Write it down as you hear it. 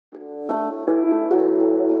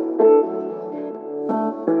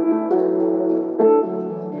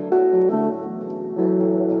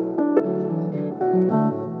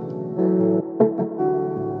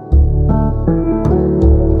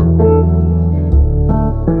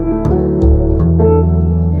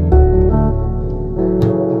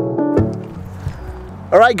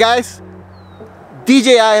Alright guys,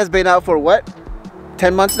 DJI has been out for what?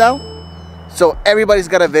 10 months now? So everybody's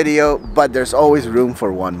got a video, but there's always room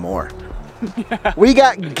for one more. Yeah. We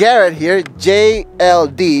got Garrett here,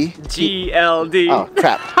 JLD. GLD. Oh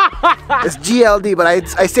crap. It's GLD, but I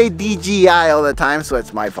say DJI all the time, so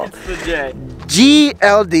it's my fault. It's the J.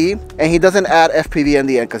 GLD, and he doesn't add FPV in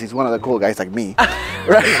the end because he's one of the cool guys like me.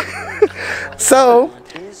 Right? So,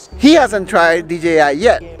 he hasn't tried DJI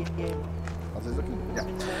yet.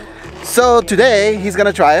 So today he's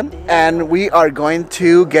gonna try him, and we are going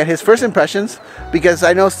to get his first impressions, because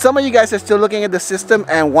I know some of you guys are still looking at the system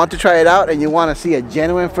and want to try it out, and you want to see a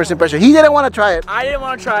genuine first impression. He didn't want to try it. I didn't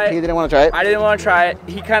want to try it. He didn't want to try it. I didn't want to try it.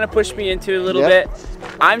 He kind of pushed me into it a little bit.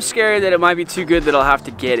 I'm scared that it might be too good that I'll have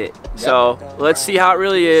to get it. So let's see how it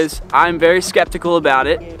really is. I'm very skeptical about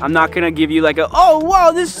it. I'm not gonna give you like a, oh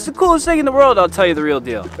wow, this is the coolest thing in the world. I'll tell you the real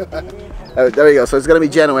deal. There we go. So it's gonna be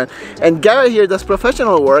genuine. And Garrett here does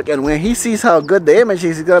professional work, and when he sees how good the image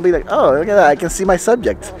is, he's gonna be like, oh, look at that, I can see my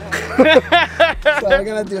subject. So we're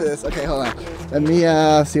gonna do this. Okay, hold on. Let me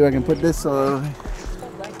see where I can put this. So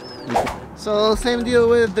same deal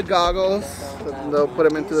with the goggles. They'll put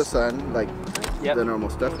them into the sun, like the normal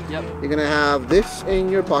stuff. You're gonna have this in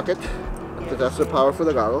your pocket. That's the power for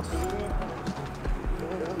the goggles.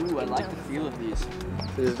 Ooh, I like the feel of these.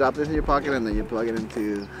 So just drop this in your pocket, and then you plug it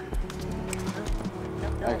into.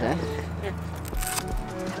 Okay.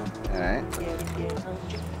 Alright.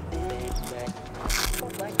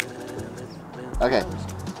 Okay.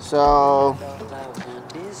 So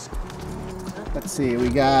let's see, we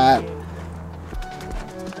got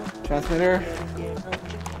transmitter.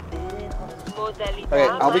 Okay,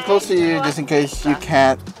 I'll be close to you just in case you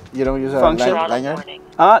don't use a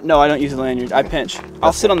lanyard. No, I don't use a lanyard. I pinch.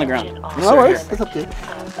 I'll sit on the ground. No worries, that's up to you.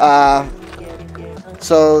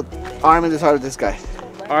 So arm and disarm this guy.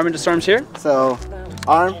 Arm and disarms here? So,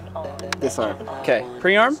 arm, disarm. Okay,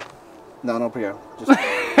 pre-arm? No, no pre-arm. Just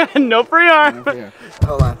no pre-arm. No pre-arm.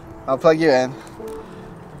 Hold on, I'll plug you in.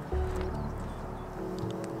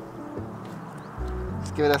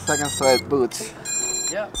 Just give it a second so it boots.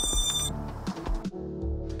 Yeah.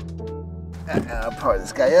 And I'll power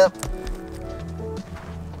this guy up.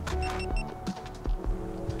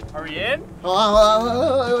 Are we in? Hold on,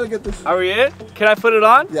 I want to get this. Are we in? Can I put it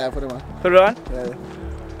on? Yeah, put it on. Put it on? Yeah.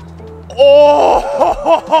 Oh!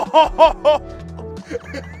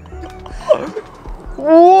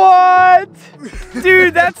 What?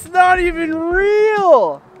 Dude, that's not even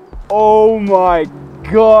real! Oh my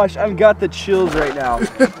gosh, I've got the chills right now.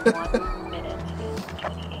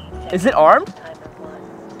 Is it armed?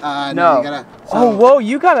 No. You gotta, so, oh, whoa,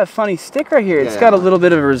 you got a funny stick right here. It's got a little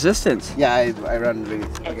bit of resistance. Yeah, I run really.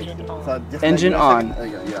 Okay. So just engine on. There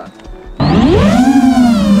you go, you're on.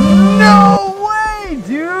 No way,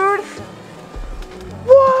 dude!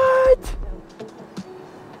 What?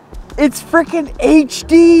 It's freaking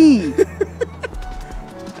HD!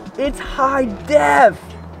 It's high def!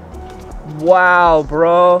 Wow,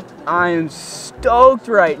 bro. I am stoked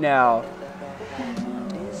right now.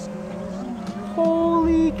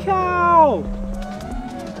 Holy cow!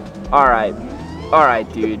 Alright.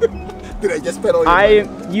 Alright, dude. Dude, I just spent all your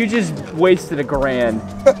money. You just wasted $1 grand.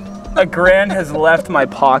 $1 grand has left my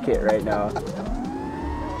pocket right now.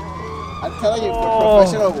 I'm telling you, for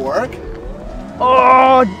professional work.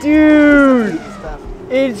 Oh, dude!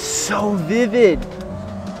 It's so vivid.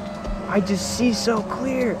 I just see so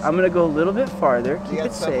clear. I'm gonna go a little bit farther. Keep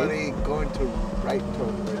it safe. Somebody going to right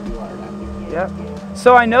toward where you are now. Yep.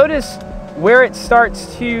 So I noticed where it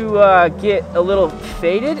starts to get a little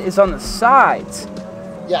faded is on the sides.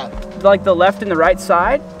 Yeah. Like the left and the right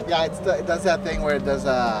side? Yeah, it does that thing where it does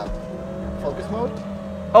focus mode.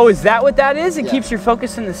 Oh, is that what that is? It keeps your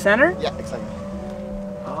focus in the center? Yeah, exactly.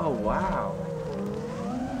 Oh, wow.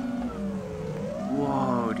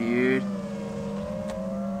 Whoa, dude.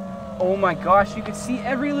 Oh my gosh, you can see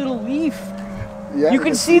every little leaf. Yeah, you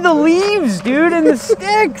can see the leaves, dude, and the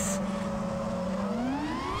sticks.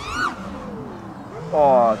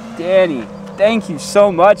 Oh, Danny, thank you so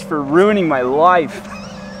much for ruining my life.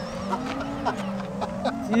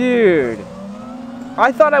 Dude,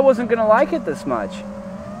 I thought I wasn't gonna like it this much.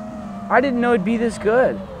 I didn't know it'd be this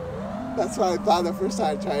good. That's what I thought the first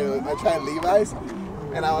time I tried Levi's,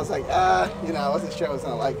 and I was like, you know, I wasn't sure I was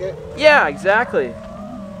gonna like it. Yeah, exactly.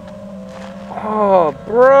 Oh,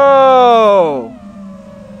 bro.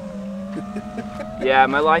 Yeah,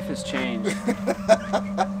 my life has changed.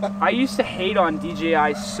 I used to hate on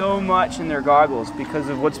DJI so much in their goggles because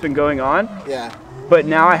of what's been going on. Yeah. But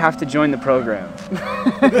now I have to join the program.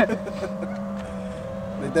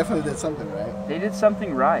 They definitely did something right. They did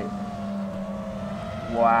something right.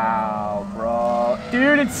 Wow, bro.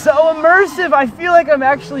 Dude, it's so immersive. I feel like I'm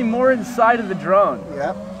actually more inside of the drone.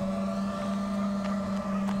 Yeah.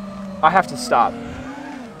 I have to stop.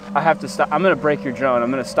 I have to stop. I'm gonna break your drone. I'm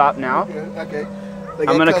gonna stop now. Okay.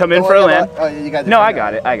 I'm gonna come in for a land. Oh, you got it. No, I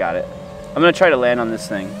got it. I got it. I'm gonna try to land on this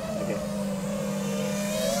thing. Okay.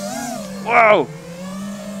 Whoa!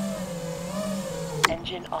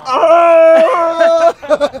 Engine on. Oh!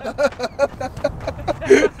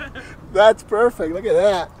 That's perfect. Look at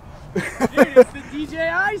that. Dude, it's the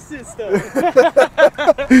DJI system.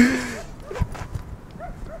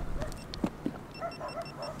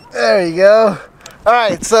 There you go. All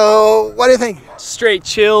right, so what do you think? Straight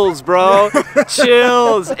chills, bro.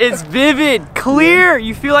 Chills. It's vivid, clear.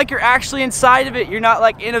 You feel like you're actually inside of it. You're not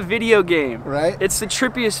like in a video game. Right. It's the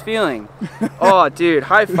trippiest feeling. Oh, dude,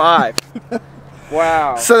 high five.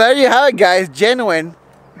 Wow. So there you have it, guys. Genuine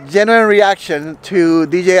reaction to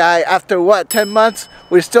DJI after what, 10 months?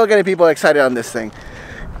 We're still getting people excited on this thing.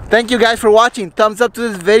 Thank you guys for watching. Thumbs up to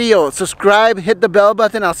this video. Subscribe, hit the bell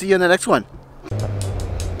button. I'll see you in the next one.